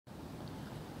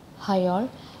Hi all,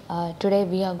 today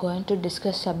we are going to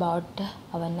discuss about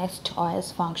our next OS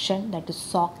function, that is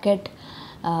socket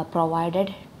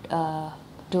provided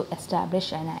to establish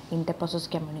an interprocess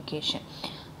communication.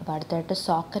 അപ്പോൾ അടുത്തായിട്ട്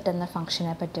socket എന്ന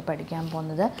ഫംഗ്ഷനെ പറ്റി പഠിക്കാൻ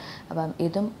പോകുന്നത്. അപ്പം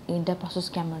ഇതും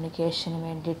ഇൻ്റർപ്രോസസ് കമ്മ്യൂണിക്കേഷന്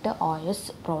വേണ്ടിയിട്ട് OS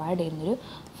പ്രൊവൈഡ് ചെയ്യുന്നൊരു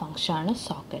ഫംഗ്ഷനാണ്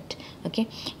സോക്കറ്റ്. ഓക്കെ,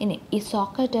 ഇനി ഈ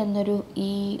സോക്കറ്റ് എന്നൊരു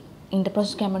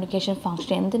ഇൻ്റർപ്രോസസ് കമ്മ്യൂണിക്കേഷൻ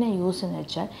ഫംഗ്ഷൻ എന്തിനാണ് യൂസ് എന്ന്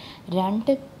വെച്ചാൽ,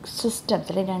 രണ്ട് സിസ്റ്റംസ്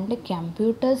അല്ലെങ്കിൽ രണ്ട്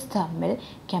കമ്പ്യൂട്ടേഴ്സ് തമ്മിൽ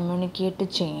കമ്മ്യൂണിക്കേറ്റ്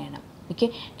ചെയ്യണം. ഓക്കെ,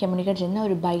 കമ്മ്യൂണിക്കേറ്റ് ചെയ്യുന്ന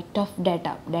ഒരു ബൈറ്റ് ഓഫ്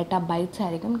ഡാറ്റ ബൈറ്റ്സ്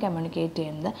ആയിരിക്കും കമ്മ്യൂണിക്കേറ്റ്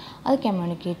ചെയ്യുന്നത്. അത്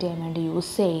കമ്മ്യൂണിക്കേറ്റ് ചെയ്യാൻ വേണ്ടി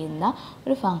യൂസ് ചെയ്യുന്ന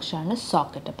ഒരു ഫംഗ്ഷനാണ്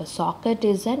സോക്കറ്റ്. അപ്പോൾ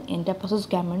socket is an ഇൻ്റർപ്രോസസ്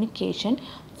communication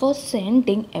four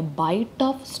sending A byte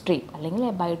of stream അല്ലെങ്കിൽ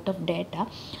A byte of data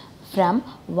from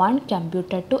one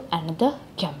computer to another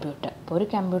computer. ഇപ്പോൾ ഒരു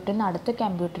കമ്പ്യൂട്ടറിൽ നിന്ന് അടുത്ത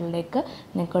കമ്പ്യൂട്ടറിലേക്ക്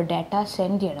നിങ്ങൾക്ക് ഡാറ്റ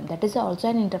സെൻഡ് ചെയ്യണം. That is also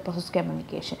an ഇൻ്റർപ്രോസസ്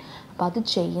communication. അപ്പോൾ അത്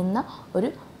ചെയ്യുന്ന ഒരു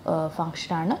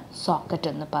ഫംഗ്ഷനാണ് സോക്കറ്റ്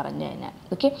എന്ന് പറഞ്ഞു കഴിഞ്ഞാൽ.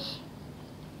 ഓക്കെ,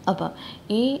 അപ്പോൾ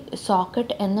ഈ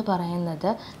സോക്കറ്റ് എന്ന് പറയുന്നത്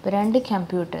രണ്ട്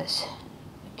കമ്പ്യൂട്ടേഴ്സ്,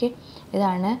 ഓക്കെ,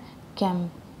 ഇതാണ്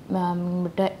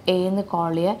കമ്പ്യൂട്ടർ എ എന്ന്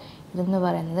കോൾ ചെയ്യുക, ഇതെന്ന്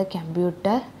പറയുന്നത്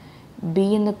കമ്പ്യൂട്ടർ ബി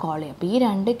എന്ന് കോൾ ചെയ്യുക. അപ്പോൾ ഈ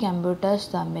രണ്ട്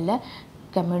കമ്പ്യൂട്ടേഴ്സ് തമ്മിൽ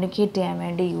കമ്മ്യൂണിക്കേറ്റ് ചെയ്യാൻ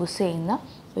വേണ്ടി യൂസ് ചെയ്യുന്ന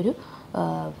ഒരു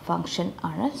ഫംഗ്ഷൻ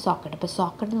ആണ് സോക്കറ്റ്. അപ്പോൾ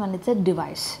സോക്കറ്റ് എന്ന് പറഞ്ഞാൽ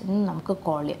ഡിവൈസ് എന്ന് നമുക്ക്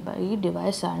കോൾ ചെയ്യാം. അപ്പോൾ ഈ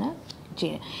ഡിവൈസാണ്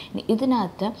ചെയ്യുന്നത്.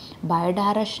 ഇതിനകത്ത്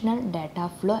ബൈഡയറക്ഷണൽ ഡാറ്റ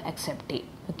ഫ്ലോ അക്സെപ്റ്റ് ചെയ്യും.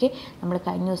 ഓക്കെ, നമ്മൾ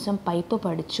കഴിഞ്ഞ ദിവസം പൈപ്പ്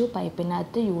പഠിച്ചു.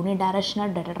 പൈപ്പിനകത്ത് യൂണിഡയറക്ഷണൽ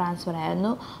ഡാറ്റ ട്രാൻസ്ഫർ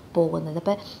ആയിരുന്നു പോകുന്നത്.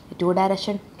 അപ്പോൾ 2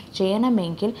 ഡയറക്ഷൻ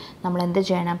ചെയ്യണമെങ്കിൽ നമ്മൾ എന്ത്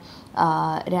ചെയ്യണം?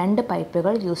 രണ്ട്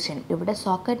പൈപ്പുകൾ യൂസ് ചെയ്യണം. ഇവിടെ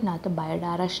സോക്കറ്റിനകത്ത്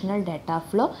ബൈഡയറക്ഷണൽ ഡാറ്റ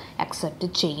ഫ്ലോ അക്സെപ്റ്റ്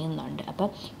ചെയ്യുന്നുണ്ട്. അപ്പം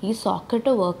ഈ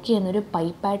സോക്കറ്റ് വർക്ക് ചെയ്യുന്നൊരു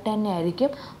പൈപ്പായിട്ട് തന്നെ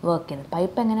ആയിരിക്കും വർക്ക് ചെയ്യുന്നത്.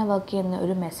 പൈപ്പ് എങ്ങനെ വർക്ക് ചെയ്യുന്നത്?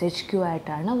 ഒരു മെസ്സേജ് ക്യൂ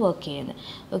ആയിട്ടാണ് വർക്ക് ചെയ്യുന്നത്.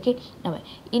 ഓക്കെ, അപ്പോൾ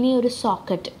ഇനി ഒരു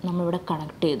സോക്കറ്റ് നമ്മളിവിടെ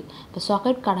കണക്ട് ചെയ്തു. അപ്പോൾ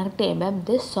സോക്കറ്റ് കണക്ട് ചെയ്യുമ്പം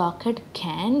ദിസ് സോക്കറ്റ്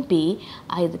ക്യാൻ ബി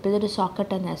ഇതിപ്പോൾ ഇതൊരു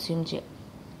സോക്കറ്റ് എന്ന് അസ്യൂം ചെയ്യും.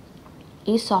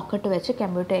 ഈ സോക്കറ്റ് വെച്ച്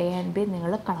കമ്പ്യൂട്ടർ എ ആൻഡ് ബി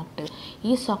നിങ്ങൾ കണക്ട് ചെയ്യും.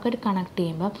 ഈ സോക്കറ്റ് കണക്ട്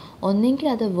ചെയ്യുമ്പം ഒന്നെങ്കിൽ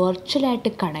അത് വെർച്വലായിട്ട്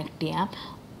കണക്ട് ചെയ്യാം,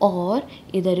 ഓർ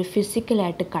ഇതൊരു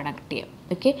ഫിസിക്കലായിട്ട് കണക്ട് ചെയ്യാം.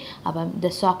 ഓക്കെ, അപ്പം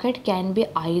the socket can be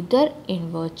either in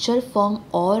virtual form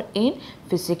or in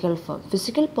physical form.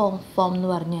 Physical form എന്ന്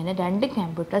പറഞ്ഞു കഴിഞ്ഞാൽ രണ്ട്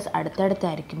കമ്പ്യൂട്ടേഴ്സ്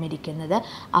അടുത്തടുത്തായിരിക്കും ഇരിക്കുന്നത്.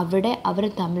 അവിടെ അവർ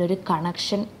തമ്മിലൊരു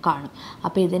കണക്ഷൻ കാണും.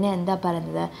 അപ്പോൾ ഇതിനെ എന്താ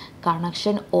പറയുന്നത്?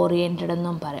 കണക്ഷൻ ഓറിയൻറ്റഡ്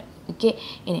എന്നും പറയും. ഓക്കെ,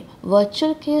 ഇനി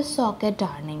വെർച്വൽ കേസ് സോക്കറ്റ്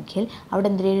ആണെങ്കിൽ അവിടെ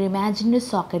എന്തെങ്കിലും ഇമാജിനറി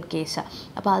സോക്കറ്റ് കേസാണ്.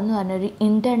 അപ്പോൾ അതെന്ന് പറഞ്ഞാൽ ഒരു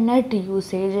ഇൻ്റർനെറ്റ്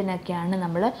യൂസേജിനൊക്കെയാണ്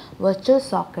നമ്മൾ വെർച്വൽ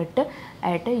സോക്കറ്റ്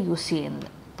ആയിട്ട് യൂസ് ചെയ്യുന്നത്.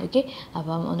 ഓക്കെ,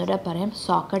 അപ്പം ഒന്നുകൂടെ പറയാം.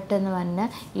 സോക്കറ്റ് എന്ന് പറഞ്ഞാൽ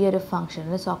ഈ ഒരു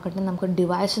ഫംഗ്ഷനിൽ സോക്കറ്റിന് നമുക്ക്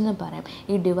ഡിവൈസ് എന്ന് പറയാം.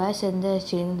 ഈ ഡിവൈസ് എന്താ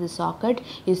ചെയ്യുന്നത്? Socket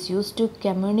is use to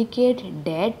communicate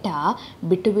data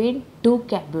between two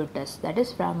computers, that is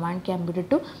from one computer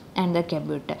to another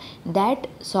computer. That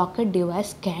socket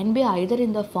device can be either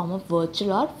in the form of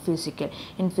virtual or physical.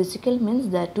 In physical means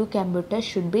the two computers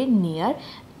should be near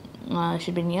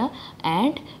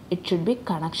and it should be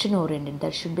connection oriented.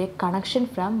 There should be a connection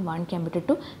from one computer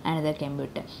to another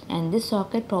computer, and this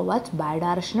socket provides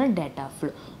bidirectional data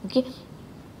flow. Okay,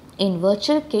 in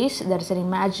virtual case there is an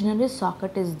imaginary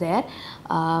socket is there.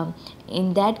 In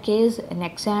that case an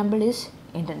example is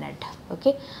internet.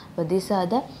 Okay, so these are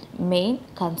the main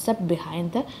concept behind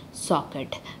the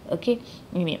socket. Okay,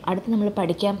 ഇനി അടുത്ത് നമ്മൾ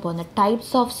പഠിക്കാൻ പോകുന്ന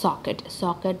types of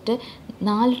socket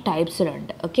 4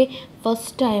 ടൈപ്സിലുണ്ട്. Okay,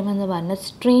 first time എന്ന് പറഞ്ഞാൽ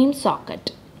stream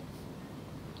socket.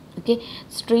 Okay,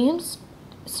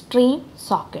 stream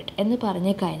socket എന്ന്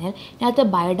പറഞ്ഞു കഴിഞ്ഞാൽ ഇതിനകത്ത്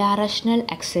ബൈഡയറക്ഷണൽ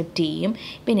അക്സെപ്റ്റ് ചെയ്യും.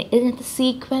 പിന്നെ ഇതിനകത്ത്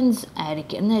സീക്വൻസ്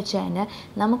ആയിരിക്കും. എന്ന് വെച്ച് കഴിഞ്ഞാൽ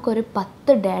നമുക്കൊരു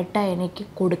 10 ഡാറ്റ എനിക്ക്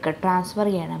ട്രാൻസ്ഫർ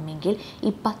ചെയ്യണമെങ്കിൽ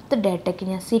ഈ 10 ഡാറ്റയ്ക്ക്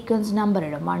ഞാൻ സീക്വൻസ് നമ്പർ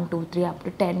ഇടും. 1 2 3 അപ്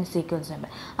ടു 10 സീക്വൻസ്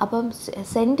നമ്പർ. അപ്പം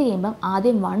സെൻഡ് ചെയ്യുമ്പം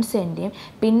ആദ്യം 1 സെൻഡ് ചെയ്യും,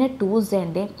 പിന്നെ 2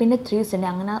 സെൻഡ് ചെയ്യും, പിന്നെ 3 സെൻഡ്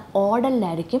ചെയ്യും. അങ്ങനെ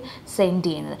ഓർഡറിലായിരിക്കും സെൻഡ്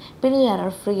ചെയ്യുന്നത്. പിന്നെ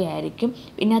എറർ ഫ്രീ ആയിരിക്കും.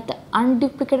 ഇതിനകത്ത്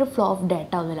അൺഡ്യൂപ്ലിക്കേറ്റഡ് ഫ്ലോ ഓഫ്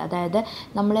ഡാറ്റ ഒന്നുമില്ല. അതായത്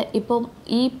നമ്മൾ ഇപ്പം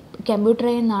ഈ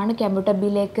കമ്പ്യൂട്ടറിൽ നിന്നാണ് കമ്പ്യൂട്ടർ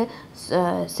ബിയിലേക്ക്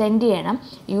സെൻഡ് ചെയ്യണം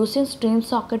യൂസിങ് സ്ട്രീം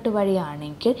സോക്കറ്റ്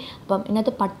വഴിയാണെങ്കിൽ. അപ്പം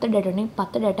ഇതിനകത്ത് 10 ഡാറ്റ ഉണ്ടെങ്കിൽ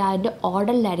 10 ഡാറ്റ അതിൻ്റെ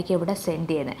ഓർഡറിലായിരിക്കും ഇവിടെ സെൻഡ്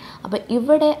ചെയ്യുന്നത്. അപ്പോൾ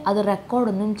ഇവിടെ അത്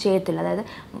റെക്കോർഡൊന്നും ചെയ്യത്തില്ല. അതായത്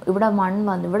ഇവിടെ 1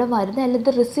 വന്നു, ഇവിടെ വരുന്നതല്ല,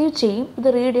 ഇത് റിസീവ് ചെയ്യും, ഇത്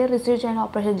റീഡ് ചെയ്യും, റിസീവ് ചെയ്യാൻ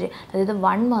ഓപ്പറേഷൻ ചെയ്യും. അതായത്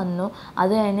 1 വന്നു,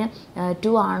 അത് കഴിഞ്ഞ്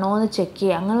 2 ആണോ എന്ന് ചെക്ക്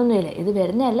ചെയ്യുക, അങ്ങനെയൊന്നുമില്ല. ഇത്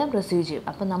വരുന്നതെല്ലാം റിസീവ് ചെയ്യും.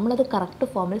 അപ്പോൾ നമ്മളത് കറക്റ്റ്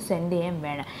ഫോമിൽ സെൻഡ് ചെയ്യാൻ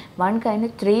വേണം. 1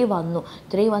 കഴിഞ്ഞ് 3 വന്നു,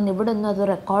 ഇവിടെ ഒന്നും അത്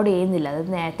റെക്കോർഡ് ചെയ്യുന്നില്ല.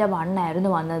 അതായത് നേരത്തെ 1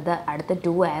 ആയിരുന്നു വന്നത്, അടുത്ത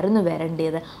 2 ആയിരുന്നു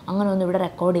വരേണ്ടത്, അങ്ങനെയൊന്നും ഇവിടെ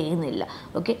റെക്കോർഡ് ചെയ്യുന്നില്ല.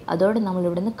 ഓക്കെ, അതോടെ നമ്മൾ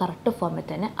ഇവിടെ നിന്ന് കറക്റ്റ് ഫോമിൽ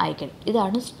തന്നെ അയക്കണം.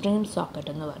 ഇതാണ് സ്ട്രീം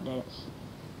സോക്കറ്റ് എന്ന് പറഞ്ഞത്.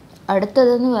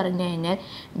 അടുത്തതെന്ന് പറഞ്ഞു കഴിഞ്ഞാൽ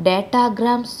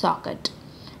datagram socket.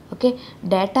 Okay.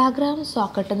 Datagram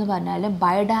socket എന്ന് പറഞ്ഞാൽ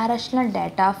ബൈഡയറക്ഷണൽ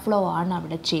ഡാറ്റ ഫ്ലോ ആണ്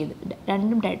അവിടെ ചെയ്ത്,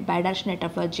 രണ്ടും ബൈഡയറക്ഷണൽ ഡാറ്റ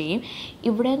ഫ്ലോ ചെയ്യും.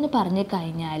 ഇവിടെ എന്ന് പറഞ്ഞു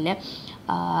കഴിഞ്ഞാൽ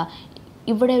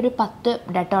ഇവിടെ ഒരു 10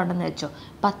 ഡാറ്റ ഉണ്ടെന്ന് വെച്ചോ,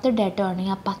 10 ഡാറ്റ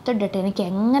ഉണ്ടെങ്കിൽ ആ 10 ഡാറ്റ എനിക്ക്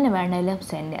എങ്ങനെ വേണമെങ്കിലും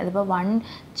സെൻഡ് ചെയ്യാം. അതിപ്പോൾ 1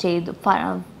 ചെയ്തു,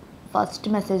 ഫസ്റ്റ്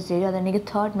മെസ്സേജ് ചെയ്യും, അതെനിക്ക്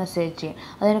 3rd മെസ്സേജ് ചെയ്യും,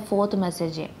 അതെനിക്ക് 4th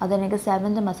മെസ്സേജ് ചെയ്യും, അതെനിക്ക്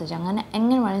 7th മെസ്സേജ്, അങ്ങനെ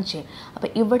എങ്ങനെ വേണമെങ്കിലും ചെയ്യും. അപ്പോൾ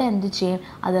ഇവിടെ എന്ത് ചെയ്യും,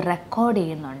 അത് റെക്കോർഡ്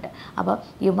ചെയ്യുന്നുണ്ട്. അപ്പോൾ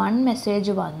ഈ 1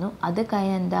 മെസ്സേജ് വന്നു, അത്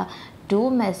കഴിഞ്ഞ് എന്താ 2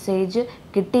 മെസ്സേജ്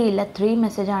കിട്ടിയില്ല, 3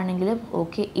 മെസ്സേജ് ആണെങ്കിലും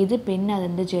ഓക്കെ, ഇത് പിന്നെ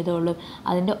അതെന്ത് ചെയ്തോളും,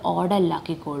 അതിൻ്റെ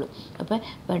ഓർഡറിലാക്കിക്കോളും.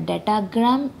 അപ്പോൾ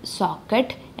ഡാറ്റാഗ്രാം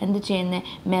സോക്കറ്റ് എന്ത് ചെയ്യുന്നത്,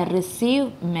 may receive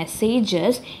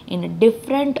messages in A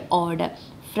different order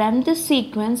from the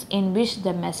sequence in which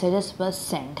the messages were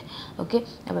sent. Okay.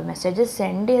 അപ്പോൾ മെസ്സേജസ്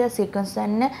സെൻഡ് ചെയ്ത സീക്വൻസ്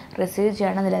തന്നെ റിസീവ്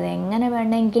ചെയ്യണമെന്നില്ല, അത് എങ്ങനെ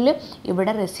വേണമെങ്കിലും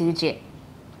ഇവിടെ റിസീവ്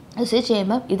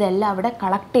ചെയ്യുമ്പോൾ ഇതെല്ലാം അവിടെ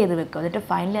കളക്ട് ചെയ്ത് വെക്കും. എന്നിട്ട്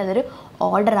ഫൈനലി അതൊരു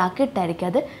ഓർഡർ ആക്കിയിട്ടായിരിക്കും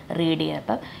അത് റീഡ് ചെയ്യുക.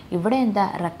 അപ്പം ഇവിടെ എന്താ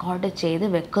റെക്കോർഡ് ചെയ്ത്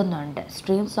വെക്കുന്നുണ്ട്.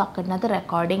 സ്ട്രീം സോക്കറ്റിനകത്ത്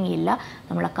റെക്കോർഡിംഗ് ഇല്ല,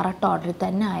 നമ്മൾ കറക്റ്റ് ഓർഡറിൽ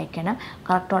തന്നെ അയക്കണം.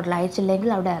 കറക്റ്റ് ഓർഡറിൽ അയച്ചില്ലെങ്കിൽ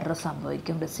അവിടെ എറർ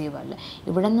സംഭവിക്കും റിസീവറിൽ.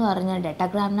 ഇവിടെ എന്ന് പറഞ്ഞാൽ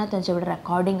ഡാറ്റാഗ്രാമിനകത്ത് വെച്ചാൽ ഇവിടെ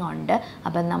റെക്കോർഡിംഗ് ഉണ്ട്.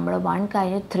 അപ്പം നമ്മൾ 1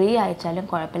 കഴിഞ്ഞ് 3 അയച്ചാലും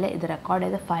കുഴപ്പമില്ല, ഇത് റെക്കോർഡ്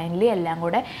ചെയ്ത് ഫൈനലി എല്ലാം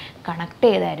കൂടെ കണക്ട്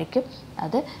ചെയ്തായിരിക്കും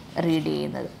അത് റീഡ്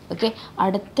ചെയ്യുന്നത്. ഓക്കെ.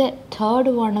 അടുത്ത 3rd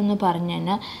വൺ എന്ന് പറഞ്ഞു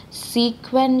കഴിഞ്ഞാൽ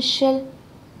sequential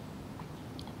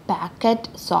packet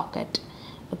socket.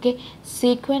 Okay.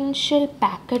 Sequential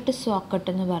packet socket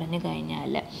എന്ന് പറഞ്ഞു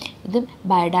കഴിഞ്ഞാൽ ഇത്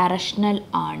ബൈഡയറക്ഷണൽ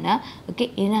ആണ്. ഓക്കെ.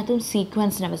 ഇതിനകത്തും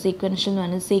സീക്വൻഷ്യൽ എന്ന്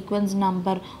പറഞ്ഞാൽ സീക്വൻസ്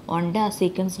നമ്പർ ഉണ്ട്, ആ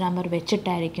സീക്വൻസ് നമ്പർ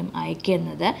വെച്ചിട്ടായിരിക്കും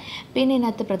അയക്കുന്നത്. പിന്നെ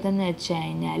ഇതിനകത്ത് പ്രത്യേകം എന്ന് വെച്ച്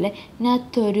കഴിഞ്ഞാൽ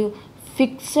ഇതിനകത്തൊരു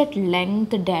ഫിക്സഡ്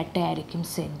ലെങ്ത് ഡാറ്റ ആയിരിക്കും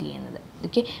സെൻഡ് ചെയ്യുന്നത്.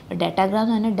 ഓക്കെ. ഡാറ്റാഗ്രാം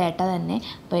എന്ന് പറഞ്ഞാൽ ഡാറ്റ തന്നെ,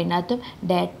 അപ്പോൾ ഇതിനകത്തും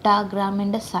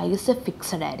ഡാറ്റാഗ്രാമിൻ്റെ സൈസ്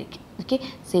ഫിക്സഡ് ആയിരിക്കും. ഓക്കെ.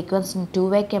 സീക്വൻസ്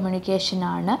 2-വേ കമ്മ്യൂണിക്കേഷൻ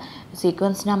ആണ്,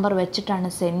 സീക്വൻസ് നമ്പർ വെച്ചിട്ടാണ്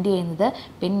സെൻഡ് ചെയ്യുന്നത്.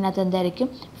 പിന്നെ ഇതിനകത്ത് എന്തായിരിക്കും,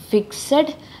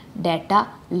 ഫിക്സഡ് ഡാറ്റ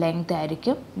ലെങ്ത്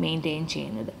ആയിരിക്കും മെയിൻറ്റെയിൻ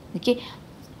ചെയ്യുന്നത്. Okay.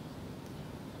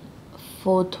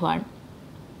 4th one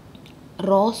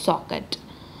raw socket.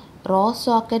 Raw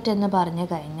socket എന്ന് പറഞ്ഞു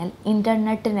കഴിഞ്ഞാൽ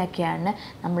ഇൻ്റർനെറ്റിനൊക്കെയാണ്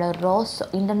നമ്മൾ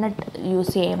ഇൻ്റർനെറ്റ്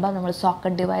യൂസ് ചെയ്യുമ്പോൾ നമ്മൾ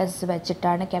സോക്കറ്റ് ഡിവൈസ്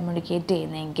വെച്ചിട്ടാണ് കമ്മ്യൂണിക്കേറ്റ്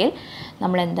ചെയ്യുന്നതെങ്കിൽ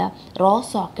നമ്മളെന്താ റോ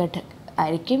സോക്കറ്റ്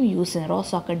ആയിരിക്കും യൂസ് ചെയ്യുന്നത്, റോ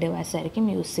സോക്കറ്റ് ഡിവൈസ് ആയിരിക്കും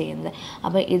യൂസ് ചെയ്യുന്നത്.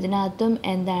 അപ്പോൾ ഇതിനകത്തും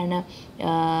എന്താണ്,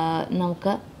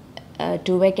 നമുക്ക്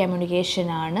 2-വേ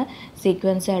കമ്മ്യൂണിക്കേഷനാണ്,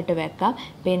 സീക്വൻസായിട്ട് വെക്കാം.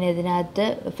 പിന്നെ ഇതിനകത്ത്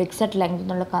ഫിക്സഡ് ലെങ്ത്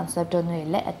എന്നുള്ള കൺസെപ്റ്റ്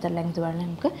ഒന്നുമില്ല, എത്ര ലെങ്ത് വേണമെങ്കിൽ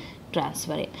നമുക്ക്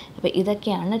ട്രാൻസ്ഫർ ചെയ്യും. അപ്പോൾ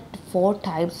ഇതൊക്കെയാണ് 4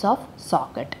 types of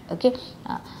socket. Okay.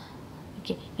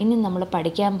 Okay. ഇനി നമ്മൾ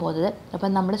പഠിക്കാൻ പോകുന്നത്, അപ്പം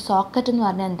നമ്മൾ സോക്കറ്റ് എന്ന്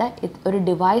പറഞ്ഞാൽ എന്താ, ഒരു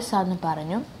ഡിവൈസാണെന്ന്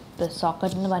പറഞ്ഞു.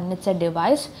 സോക്കറ്റ് എന്ന് പറഞ്ഞാൽ ഇറ്റ്സ് എ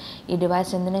ഡിവൈസ്. ഈ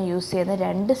ഡിവൈസ് എന്തിനാണ് യൂസ് ചെയ്യുന്നത്,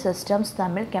 2 സിസ്റ്റംസ്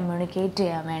തമ്മിൽ കമ്മ്യൂണിക്കേറ്റ്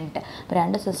ചെയ്യാൻ വേണ്ടിയിട്ട്. അപ്പോൾ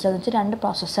 2 സിസ്റ്റം എന്ന് വെച്ചാൽ 2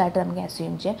 പ്രോസസ്സായിട്ട് നമുക്ക്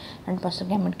അസ്യൂം ചെയ്യാം. 2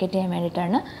 പ്രോസസ്സ് കമ്മ്യൂണിക്കേറ്റ് ചെയ്യാൻ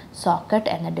വേണ്ടിയിട്ടാണ്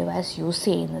സോക്കറ്റ് എന്ന ഡിവൈസ് യൂസ്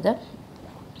ചെയ്യുന്നത്.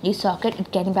 ഈ socket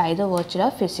it can be either virtual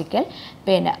or physical.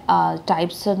 പിന്നെ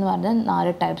ടൈപ്സ് എന്ന് പറഞ്ഞാൽ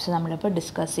 4 ടൈപ്സ് നമ്മളിപ്പോൾ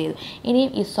ഡിസ്കസ് ചെയ്തു. ഇനി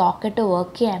ഈ സോക്കറ്റ്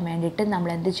വർക്ക് ചെയ്യാൻ വേണ്ടിയിട്ട് നമ്മൾ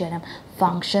എന്ത് ചെയ്യണം,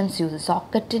 ഫങ്ഷൻസ് യൂസ് ചെയ്യും.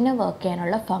 സോക്കറ്റിന് വർക്ക്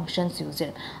ചെയ്യാനുള്ള ഫങ്ഷൻസ് യൂസ്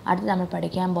ചെയ്യണം. അടുത്ത് നമ്മൾ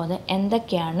പഠിക്കാൻ പോകുന്നത്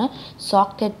എന്തൊക്കെയാണ്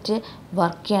സോക്കറ്റ്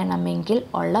വർക്ക് ചെയ്യണമെങ്കിൽ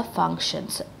ഉള്ള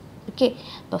ഫങ്ഷൻസ്. ഓക്കെ.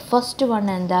 അപ്പോൾ ഫസ്റ്റ് വൺ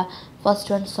എന്താ,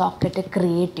 ഫസ്റ്റ് വൺ സോക്കറ്റ്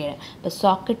ക്രിയേറ്റ് ചെയ്യണം. അപ്പോൾ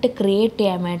സോക്കറ്റ് ക്രിയേറ്റ്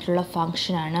ചെയ്യാൻ വേണ്ടിയിട്ടുള്ള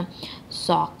ഫങ്ഷനാണ്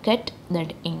സോക്കറ്റ്.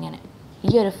 ഇങ്ങനെ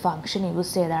ഈ ഒരു ഫങ്ഷൻ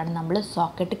യൂസ് ചെയ്താണ് നമ്മൾ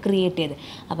സോക്കറ്റ് ക്രിയേറ്റ് ചെയ്തത്.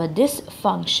 അപ്പോൾ this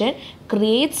function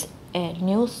creates A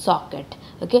new socket.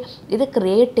 Okay. ഇത്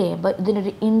ക്രിയേറ്റ് ചെയ്യുമ്പോൾ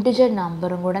ഇതിനൊരു ഇൻറ്റിജർ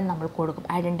നമ്പറും കൂടെ നമ്മൾ കൊടുക്കും,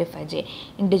 ഐഡൻറ്റിഫൈ ചെയ്യും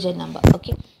ഇൻറ്റിജർ നമ്പർ.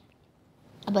 ഓക്കെ.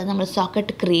 അപ്പോൾ നമ്മൾ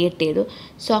സോക്കറ്റ് ക്രിയേറ്റ് ചെയ്തു.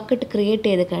 സോക്കറ്റ് ക്രിയേറ്റ്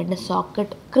ചെയ്ത് കഴിഞ്ഞിട്ട്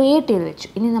സോക്കറ്റ് ക്രിയേറ്റ് ചെയ്ത് വെച്ചു.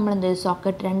 ഇനി നമ്മൾ എന്ത് ചെയ്യും,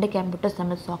 സോക്കറ്റ് 2 കമ്പ്യൂട്ടേഴ്സ്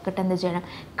നമ്മൾ സോക്കറ്റ് എന്ത് ചെയ്യണം,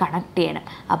 കണക്ട് ചെയ്യണം.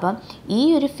 അപ്പം ഈ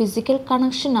ഒരു ഫിസിക്കൽ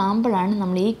കണക്ഷൻ ആകുമ്പോഴാണ്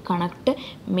നമ്മൾ ഈ കണക്ട്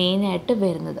മെയിനായിട്ട്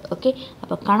വരുന്നത്. ഓക്കെ.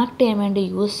 അപ്പോൾ കണക്ട് ചെയ്യാൻ വേണ്ടി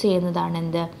യൂസ് ചെയ്യുന്നതാണ്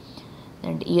എന്ത്,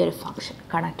 ഈ ഒരു ഫങ്ഷൻ,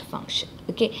 കണക്ട് ഫങ്ഷൻ.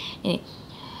 ഓക്കെ. ഇനി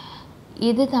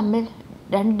ഇത് തമ്മിൽ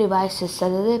 2 ഡിവൈസസ്,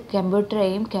 അതായത് കമ്പ്യൂട്ടർ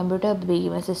എയും കമ്പ്യൂട്ടർ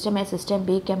ബിയും, system A system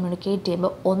B communicate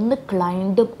ചെയ്യുമ്പോൾ ഒന്ന്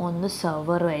ക്ലയൻറ്റും ഒന്ന്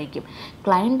സെർവറും ആയിരിക്കും.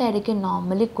 ക്ലയൻ്റ് ആയിരിക്കും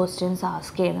നോർമലി ക്വസ്റ്റ്യൻസ്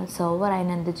ആസ്ക് ചെയ്യുന്നത്, സെർവർ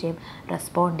അതിന് എന്ത് ചെയ്യും,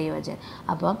 റെസ്പോണ്ട് ചെയ്യുക ചെയ്യും.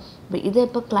 അപ്പം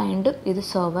ഇതിപ്പോൾ ക്ലയൻറ്റും ഇത്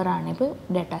സെർവറാണ് ഇപ്പോൾ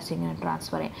ഡാറ്റാസ് ഇങ്ങനെ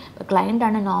ട്രാൻസ്ഫർ ചെയ്യും. അപ്പോൾ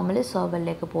ക്ലയൻ്റാണ് നോർമലി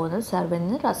സെർവറിലേക്ക് പോകുന്നത്, സെർവറിൽ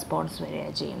നിന്ന് റെസ്പോൺസ്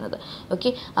വരികയാണ് ചെയ്യുന്നത്.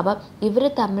 ഓക്കെ. അപ്പം ഇവർ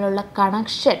തമ്മിലുള്ള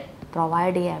കണക്ഷൻ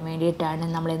പ്രൊവൈഡ് ചെയ്യാൻ വേണ്ടിയിട്ടാണ്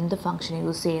നമ്മൾ എന്ത് ഫങ്ഷൻ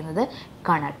യൂസ് ചെയ്യുന്നത്,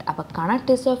 കണക്ട്. അപ്പോൾ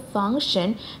connect is A function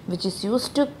which is use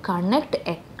to connect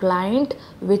A client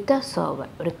with a server.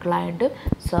 ഒരു ക്ലയൻറ്റും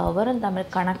സെർവറും തമ്മിൽ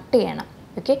കണക്ട് ചെയ്യണം.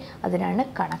 ഓക്കെ. അതിനാണ്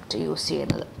കണക്ട് യൂസ്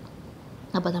ചെയ്യുന്നത്.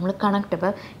 അപ്പോൾ നമ്മൾ കണക്ട്,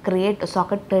 ഇപ്പോൾ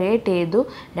സോക്കറ്റ് ക്രിയേറ്റ് ചെയ്തു,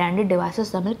 2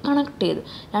 ഡിവൈസസ് തമ്മിൽ കണക്ട് ചെയ്തു.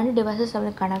 2 ഡിവൈസസ്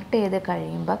തമ്മിൽ കണക്ട് ചെയ്ത്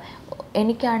കഴിയുമ്പോൾ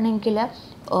എനിക്കാണെങ്കിൽ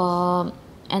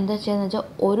എന്താ ചെയ്യുന്നത് വെച്ചാൽ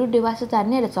ഒരു ഡിവൈസ്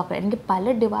തന്നെയല്ല സോക്കറ്റ്, എനിക്ക് പല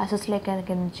ഡിവൈസസിലേക്ക്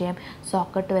എനിക്ക് എന്ത് ചെയ്യാം,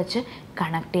 സോക്കറ്റ് വെച്ച്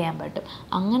കണക്ട് ചെയ്യാൻ പറ്റും.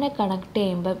 അങ്ങനെ കണക്ട്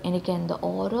ചെയ്യുമ്പം എനിക്ക്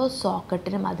ഓരോ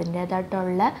സോക്കറ്റിനും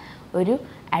അതിൻ്റേതായിട്ടുള്ള ഒരു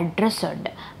അഡ്രസ്സ്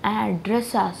ഉണ്ട്. ആ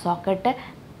അഡ്രസ്സ് ആ സോക്കറ്റ്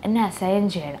എന്നെ അസൈൻ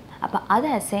ചെയ്യണം. അപ്പോൾ അത്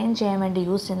അസൈൻ ചെയ്യാൻ വേണ്ടി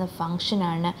യൂസ് ചെയ്യുന്ന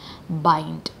ഫംഗ്ഷനാണ്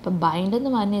ബൈൻഡ്. അപ്പോൾ ബൈൻഡ്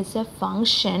എന്ന് പറഞ്ഞാൽ it's A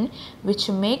function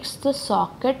which makes the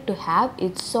socket to have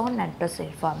its on address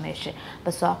information.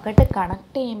 അപ്പോൾ സോക്കറ്റ്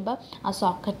കണക്ട് ചെയ്യുമ്പോൾ ആ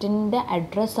സോക്കറ്റിൻ്റെ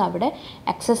അഡ്രസ്സ് അവിടെ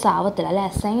ആക്സസ് ആവത്തില്ല, അല്ലെ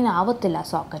അസൈൻ ആവത്തില്ല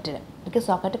സോക്കറ്റിന്. എനിക്ക്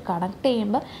സോക്കറ്റ് കണക്ട്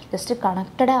ചെയ്യുമ്പോൾ ജസ്റ്റ്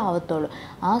കണക്റ്റഡേ ആവത്തുള്ളൂ.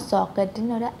 ആ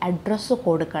സോക്കറ്റിനൊരു അഡ്രസ്സ്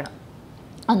കൊടുക്കണം.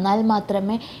 എന്നാൽ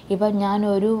മാത്രമേ ഇപ്പം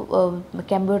ഞാനൊരു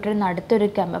കമ്പ്യൂട്ടറിന് അടുത്തൊരു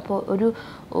അപ്പോൾ ഒരു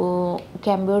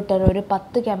കമ്പ്യൂട്ടർ ഒരു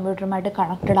 10 കമ്പ്യൂട്ടറുമായിട്ട്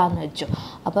കണക്റ്റഡ് ആണെന്ന് വെച്ചു.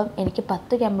 അപ്പം എനിക്ക്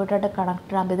 10 കമ്പ്യൂട്ടറായിട്ട്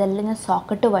കണക്റ്റഡ് ആകുമ്പോൾ ഇതെല്ലാം ഞാൻ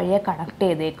സോക്കറ്റ് വഴിയെ കണക്ട്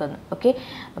ചെയ്തേക്കുന്നു. ഓക്കെ,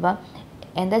 അപ്പം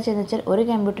എന്താ ചെയ്യുന്നത് വെച്ചാൽ ഒരു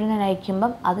കമ്പ്യൂട്ടറിന് ഞാൻ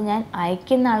അയക്കുമ്പം അത് ഞാൻ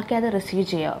അയക്കുന്ന ആൾക്കെ അത് റിസീവ്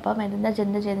ചെയ്യാം. അപ്പം എന്താ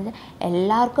ചെയ്യുന്നത്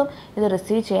എല്ലാവർക്കും ഇത്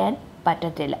റിസീവ് ചെയ്യാൻ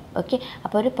പറ്റത്തില്ല. ഓക്കെ,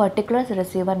 അപ്പോൾ ഒരു പെർട്ടിക്കുലർ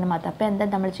റിസീവറിന് മാത്രം. അപ്പോൾ എന്താ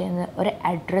നമ്മൾ ചെയ്യുന്നത്, ഒരു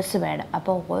അഡ്രസ്സ് വേണം.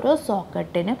 അപ്പോൾ ഓരോ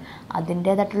സോക്കറ്റിനും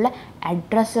അതിൻ്റേതായിട്ടുള്ള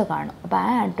അഡ്രസ്സ് കാണും. അപ്പോൾ ആ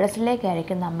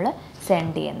അഡ്രസ്സിലേക്കായിരിക്കും നമ്മൾ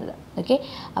സെൻഡ് ചെയ്യുന്നത്. ഓക്കെ,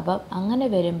 അപ്പം അങ്ങനെ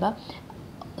വരുമ്പോൾ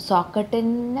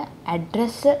സോക്കറ്റിന്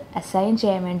അഡ്രസ്സ് അസൈൻ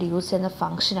ചെയ്യാൻ വേണ്ടി യൂസ് ചെയ്യുന്ന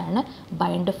ഫംഗ്ഷനാണ്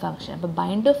ബൈൻഡ് ഫംഗ്ഷൻ. അപ്പോൾ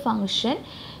ബൈൻഡ് ഫംഗ്ഷൻ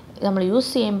നമ്മൾ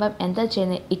യൂസ് ചെയ്യുമ്പം എന്താ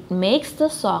ചെയ്യുന്നത്, it makes the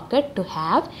socket to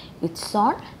have its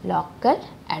on local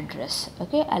address.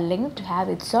 Okay, അല്ലെങ്കിൽ to have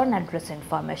its on address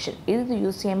information. ഇത്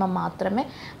യൂസ് ചെയ്യുമ്പോൾ മാത്രമേ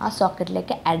ആ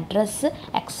സോക്കറ്റിലേക്ക് അഡ്രസ്സ്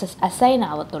അസൈൻ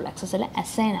ആകത്തുള്ളൂ.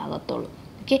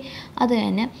 ഓക്കെ, അത്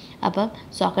തന്നെ. അപ്പം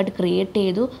സോക്കറ്റ് ക്രിയേറ്റ്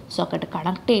ചെയ്തു, സോക്കറ്റ്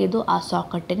കണക്ട് ചെയ്തു, ആ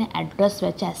സോക്കറ്റിന് അഡ്രസ്സ്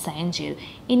വെച്ച് അസൈൻ ചെയ്തു.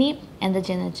 ഇനി എന്താ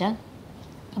ചെയ്യുന്നത് വെച്ചാൽ,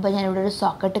 അപ്പോൾ ഞാനിവിടെ ഒരു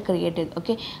സോക്കറ്റ് ക്രിയേറ്റ് ചെയ്തു.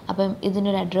 ഓക്കെ, അപ്പം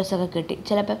ഇതിനൊരു അഡ്രസ്സൊക്കെ കിട്ടി.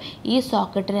 ചിലപ്പം ഈ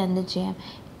സോക്കറ്റിന് എന്ത് ചെയ്യാം,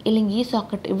 ഇല്ലെങ്കിൽ ഈ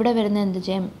സോക്കറ്റ് ഇവിടെ വരുന്ന എന്ത്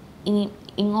ചെയ്യാം, ഇനി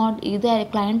ഇങ്ങോട്ട് ഇത്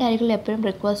ക്ലയൻ്റ് ആയിരിക്കും എപ്പോഴും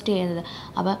റിക്വസ്റ്റ് ചെയ്യുന്നത്.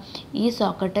 അപ്പോൾ ഈ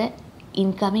സോക്കറ്റ്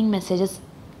ഇൻകമിങ് മെസ്സേജസ്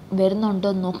വരുന്നുണ്ടോ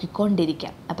എന്ന്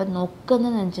നോക്കിക്കൊണ്ടിരിക്കാം. അപ്പം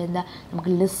നോക്കുന്നതെന്ന് വെച്ചാൽ എന്താ,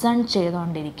 നമുക്ക് ലിസൺ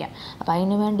ചെയ്തുകൊണ്ടിരിക്കാം. അപ്പോൾ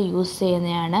അതിന് വേണ്ടി യൂസ്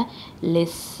ചെയ്യുന്നതാണ്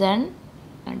ലിസൺ.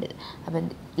 അപ്പം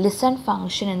ലിസൺ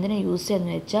ഫങ്ഷൻ എന്തിനാ യൂസ്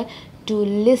ചെയ്യുന്നത് വെച്ചാൽ, ടു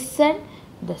ലിസൺ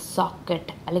the socket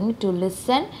അല്ലെങ്കിൽ to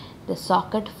listen the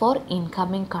socket for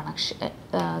incoming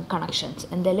connections.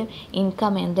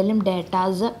 എന്തെങ്കിലും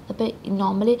ഡേറ്റാസ്. അപ്പോൾ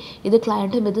നോർമലി ഇത്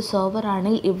ക്ലയൻറ്റും ഇത് സെർവർ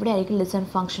ആണെങ്കിൽ ഇവിടെ ആയിരിക്കും ലിസൺ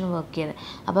ഫംഗ്ഷൻ വർക്ക് ചെയ്യുന്നത്.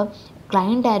 അപ്പം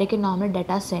ക്ലയൻ്റ് ആയിരിക്കും നോർമൽ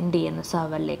ഡേറ്റ സെൻഡ് ചെയ്യുന്നത്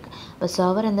സെർവറിലേക്ക്. അപ്പോൾ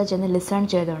സെർവർ എന്താ ചെയ്യുന്നത്, ലിസൺ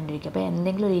ചെയ്തുകൊണ്ടിരിക്കും. അപ്പോൾ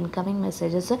എന്തെങ്കിലും ഒരു ഇൻകമിങ്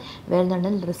മെസ്സേജസ്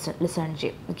വരുന്നുണ്ടെങ്കിൽ ലിസൺ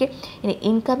ചെയ്യും. ഓക്കെ, ഇനി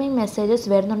ഇൻകമിങ് മെസ്സേജസ്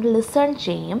വരുന്നുണ്ടെങ്കിൽ ലിസൺ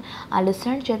ചെയ്യും. ആ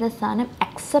ലിസൺ ചെയ്ത സാധനം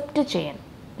അക്സെപ്റ്റ് ചെയ്യണം.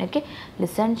 ഓക്കെ,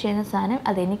 ലിസൺ ചെയ്യുന്ന സാധനം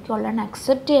അതെനിക്കുള്ളതാണ്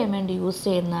അക്സെപ്റ്റ് ചെയ്യാൻ വേണ്ടി യൂസ്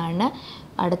ചെയ്യുന്നതാണ്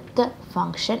അടുത്ത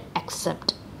ഫങ്ഷൻ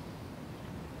അക്സെപ്റ്റ്.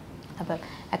 അപ്പം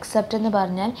അക്സെപ്റ്റ് എന്ന്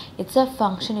പറഞ്ഞാൽ it's A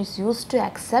function is use to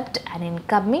accept an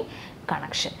incoming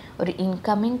connection. ഒരു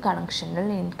ഇൻകമ്മിങ്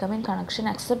കണക്ഷൻ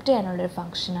അക്സെപ്റ്റ് ചെയ്യാനുള്ളൊരു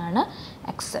ഫങ്ഷനാണ്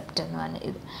അക്സെപ്റ്റ് എന്ന് പറഞ്ഞത്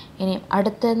ഇത്. ഇനി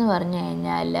അടുത്തതെന്ന് പറഞ്ഞു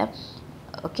കഴിഞ്ഞാൽ,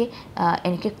 ഓക്കെ,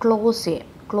 എനിക്ക്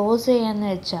ക്ലോസ് ചെയ്യാന്ന്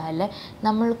വെച്ചാൽ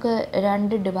നമ്മൾക്ക്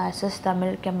രണ്ട് ഡിവൈസസ്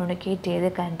തമ്മിൽ കമ്മ്യൂണിക്കേറ്റ് ചെയ്ത്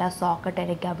കഴിഞ്ഞിട്ട് ആ സോക്കറ്റ്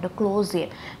എനിക്ക് അവിടെ ക്ലോസ്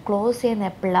ചെയ്യുന്ന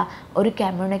എപ്പോഴാണ്, ഒരു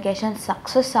കമ്മ്യൂണിക്കേഷൻ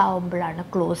സക്സസ് ആകുമ്പോഴാണ്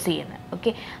ക്ലോസ് ചെയ്യുന്നത്.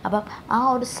 ഓക്കെ, അപ്പം ആ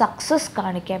ഒരു സക്സസ്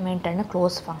കാണിക്കാൻ വേണ്ടിയിട്ടാണ്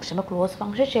ക്ലോസ് ഫംഗ്ഷൻ. അപ്പോൾ ക്ലോസ്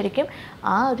ഫംഗ്ഷൻ ശരിക്കും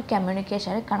ആ ഒരു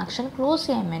കണക്ഷൻ ക്ലോസ്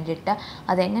ചെയ്യാൻ വേണ്ടിയിട്ട്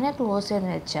അതെങ്ങനെ ക്ലോസ്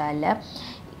ചെയ്യുന്നത് വെച്ചാൽ,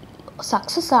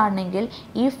 സക്സസ് ആണെങ്കിൽ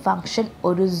ഈ ഫംഗ്ഷൻ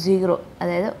ഒരു 0,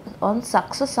 അതായത് ഓൺ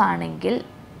സക്സസ് ആണെങ്കിൽ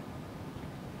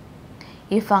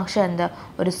ഈ ഫംഗ്ഷൻ എന്താ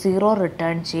ഒരു 0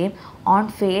 റിട്ടേൺ ചെയ്യും. ഓൺ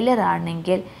ഫെയിലിയർ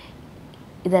ആണെങ്കിൽ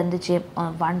ഇതെന്ത് ചെയ്യും,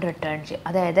 1 റിട്ടേൺ ചെയ്യും.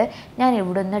 അതായത് ഞാൻ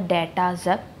ഇവിടുന്ന്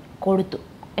ഡേറ്റാസ് കൊടുത്തു,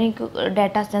 എനിക്ക്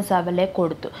ഡേറ്റാസ് ഞാൻ സെർവറിലേക്ക്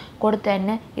കൊടുത്തു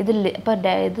തന്നെ ഇത്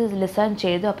ലിസൺ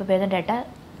ചെയ്തു. അപ്പോൾ വരുന്ന ഡേറ്റ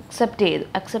അക്സെപ്റ്റ്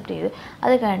ചെയ്തു.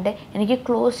 അത് കഴിഞ്ഞിട്ട് എനിക്ക്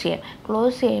ക്ലോസ്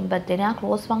ചെയ്യുമ്പോഴത്തേന് ആ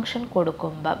ക്ലോസ് ഫംഗ്ഷൻ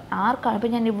കൊടുക്കുമ്പം ആർക്കാണ്,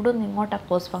 ഇപ്പോൾ ഞാൻ ഇവിടെ നിന്ന് ഇങ്ങോട്ടാണ്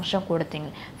close function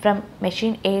കൊടുത്തെങ്കിൽ, from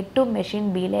machine A to machine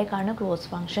ബിയിലേക്കാണ് close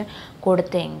function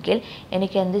കൊടുത്തെങ്കിൽ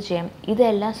എനിക്ക് എന്ത് ചെയ്യും,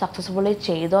 ഇതെല്ലാം സക്സസ്ഫുള്ളി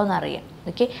ചെയ്തോയെന്നറിയാം.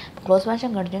 ഓക്കെ, ക്ലോസ് ഫംഗ്ഷൻ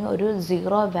കണ്ടിട്ടുണ്ടെങ്കിൽ ഒരു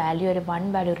 0 വാല്യൂ ഒരു 1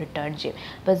 വാല്യൂ റിട്ടേൺ ചെയ്യും.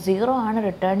 അപ്പോൾ 0 ആണ്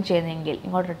റിട്ടേൺ ചെയ്യുന്നതെങ്കിൽ,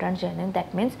 ഇങ്ങോട്ട് റിട്ടേൺ ചെയ്യുന്നതെങ്കിൽ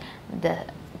ദാറ്റ് മീൻസ് ദ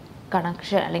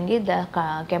കണക്ഷൻ അല്ലെങ്കിൽ the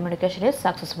communication is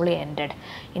successfully ended.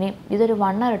 ഇനി ഇതൊരു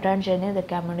 1 റിട്ടേൺ ചെയ്യുന്നത് ദ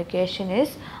കമ്മ്യൂണിക്കേഷൻ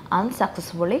ഈസ്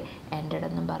അൺസക്സസ്ഫുള്ളി എൻഡഡ്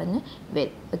എന്നും പറഞ്ഞ്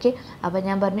വരും. ഓക്കെ, അപ്പോൾ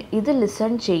ഞാൻ പറഞ്ഞു ഇത്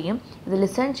ലിസൺ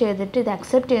ചെയ്തിട്ട് ഇത്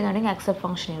അക്സെപ്റ്റ് ചെയ്യുന്നുണ്ടെങ്കിൽ അക്സെപ്റ്റ്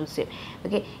ഫംഗ്ഷൻ യൂസ് ചെയ്യും.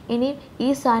 ഓക്കെ, ഇനി ഈ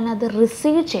സാധനം അത്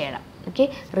റിസീവ് ചെയ്യണം. ഓക്കെ,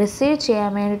 റിസീവ് ചെയ്യാൻ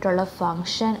വേണ്ടിയിട്ടുള്ള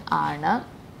ഫംഗ്ഷൻ ആണ്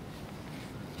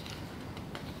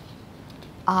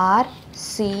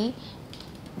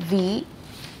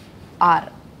RCVR.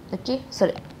 Okay,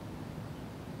 sorry,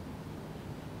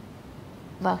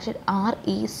 function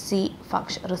REC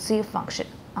function, receive function.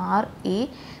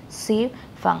 receive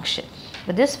function.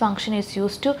 But this function is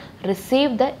used to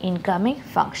receive the incoming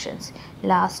functions.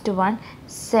 Last one,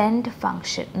 send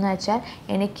function എന്ന് വെച്ചാൽ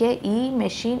എനിക്ക് ഈ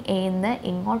മെഷീൻ നിന്ന്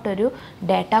ഇങ്ങോട്ടൊരു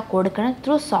ഡാറ്റ കൊടുക്കണം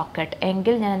ത്രൂ സോക്കറ്റ്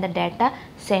എങ്കിൽ ഞാൻ എന്താ ഡാറ്റ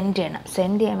സെൻഡ് ചെയ്യണം.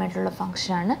 സെൻഡ് ചെയ്യാൻ വേണ്ടിയിട്ടുള്ള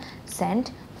ഫംഗ്ഷനാണ്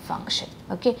send function.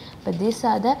 Okay, but these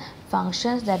are the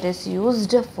functions that is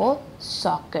used for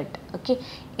socket. Okay,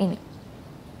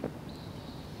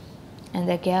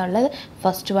 എന്തൊക്കെയാണുള്ളത്?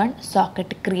 First one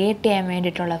socket create ചെയ്യാൻ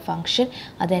വേണ്ടിയിട്ടുള്ള ഫംഗ്ഷൻ.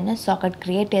 അത് തന്നെ സോക്കറ്റ്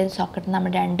ക്രിയേറ്റ് ചെയ്ത സോക്കറ്റ്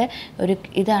നമ്മൾ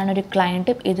ഇതാണ് ഒരു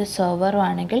ക്ലയൻറ്റും ഇത് സെർവറും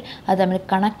ആണെങ്കിൽ അത് നമ്മൾ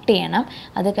കണക്ട് ചെയ്യണം.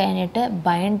 അത് കഴിഞ്ഞിട്ട്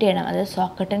ബൈൻഡ് ചെയ്യണം. അത്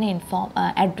സോക്കറ്റിന്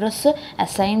അഡ്രസ്സ്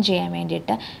അസൈൻ ചെയ്യാൻ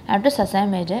വേണ്ടിയിട്ട്. അഡ്രസ്സ്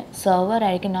അസൈൻ ചെയ്ത് സെർവർ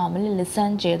ആയിരിക്കും നോർമലി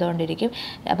ലിസൺ ചെയ്തുകൊണ്ടിരിക്കും.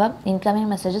 അപ്പം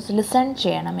ഇൻകമിങ് മെസ്സേജസ് ലിസൺ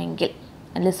ചെയ്യണമെങ്കിൽ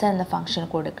ലിസൺ എന്ന ഫംഗ്ഷൻ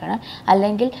കൊടുക്കണം.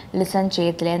 അല്ലെങ്കിൽ ലിസൺ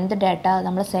ചെയ്യത്തില്ല. എന്ത് ഡാറ്റ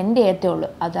നമ്മൾ സെൻഡ് ചെയ്യത്തേ ഉള്ളൂ,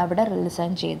 അത് അവിടെ ലിസൺ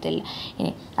ചെയ്തില്ല.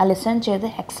 ഇനി ആ ലിസൺ ചെയ്ത്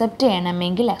അക്സെപ്റ്റ്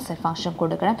ചെയ്യണമെങ്കിൽ അക്സെപ്റ്റ് ഫംഗ്ഷൻ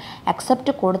കൊടുക്കണം.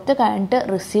 അക്സെപ്റ്റ് കൊടുത്ത് കഴിഞ്ഞിട്ട്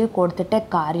റിസീവ് കൊടുത്തിട്ടേ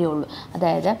കാര്യമുള്ളൂ.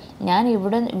 അതായത് ഞാൻ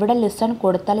ഇവിടെ ലിസൺ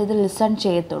കൊടുത്താൽ ഇത് ലിസൺ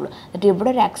ചെയ്യത്തുള്ളൂ. എന്നിട്ട്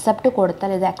ഇവിടെ ഒരു അക്സെപ്റ്റ്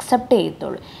കൊടുത്താൽ ഇത് അക്സെപ്റ്റ്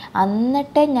ചെയ്യത്തുള്ളൂ.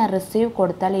 എന്നിട്ടേ ഞാൻ റിസീവ്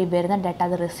കൊടുത്താൽ ഈ വരുന്ന ഡാറ്റ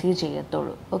അത് റിസീവ്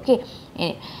ചെയ്യത്തുള്ളൂ. ഓക്കെ,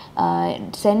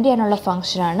 സെൻഡ് ചെയ്യാനുള്ള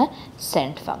ഫംഗ്ഷനാണ്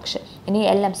സെൻഡ് ഫംഗ്ഷൻ. ഇനി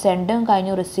എല്ലാം സെൻഡും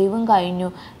കഴിഞ്ഞു, റിസീവും കഴിഞ്ഞു,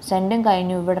 സെൻഡും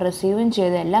കഴിഞ്ഞു, ഇവിടെ റിസീവും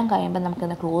ചെയ്തു, എല്ലാം കഴിയുമ്പോൾ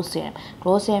നമുക്കിന്ന് ക്ലോസ് ചെയ്യണം.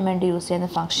 ക്ലോസ് ചെയ്യാൻ വേണ്ടി യൂസ് ചെയ്യുന്ന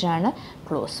ഫംഗ്ഷനാണ്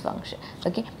ക്ലോസ് ഫംഗ്ഷൻ.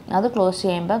 ഓക്കെ, അത് ക്ലോസ്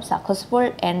ചെയ്യുമ്പം സക്സസ്ഫുൾ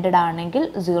എൻഡഡ് ആണെങ്കിൽ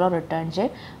 0 റിട്ടേൺ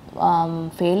ചെയ്യും,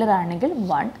 ഫെയിലർ ആണെങ്കിൽ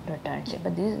 1 റിട്ടേൺ ചെയ്യും.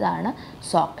 അപ്പോൾ ഇതാണ്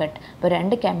സോക്കറ്റ്. ഇപ്പോൾ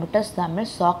രണ്ട് കമ്പ്യൂട്ടേഴ്സ് തമ്മിൽ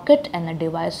സോക്കറ്റ് എന്ന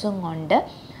ഡിവൈസും കൊണ്ട്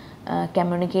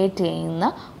കമ്മ്യൂണിക്കേറ്റ് ചെയ്യുന്ന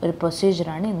ഒരു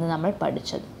പ്രൊസീജിയറാണ് ഇന്ന് നമ്മൾ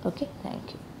പഠിച്ചത്. Okay,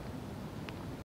 thank you.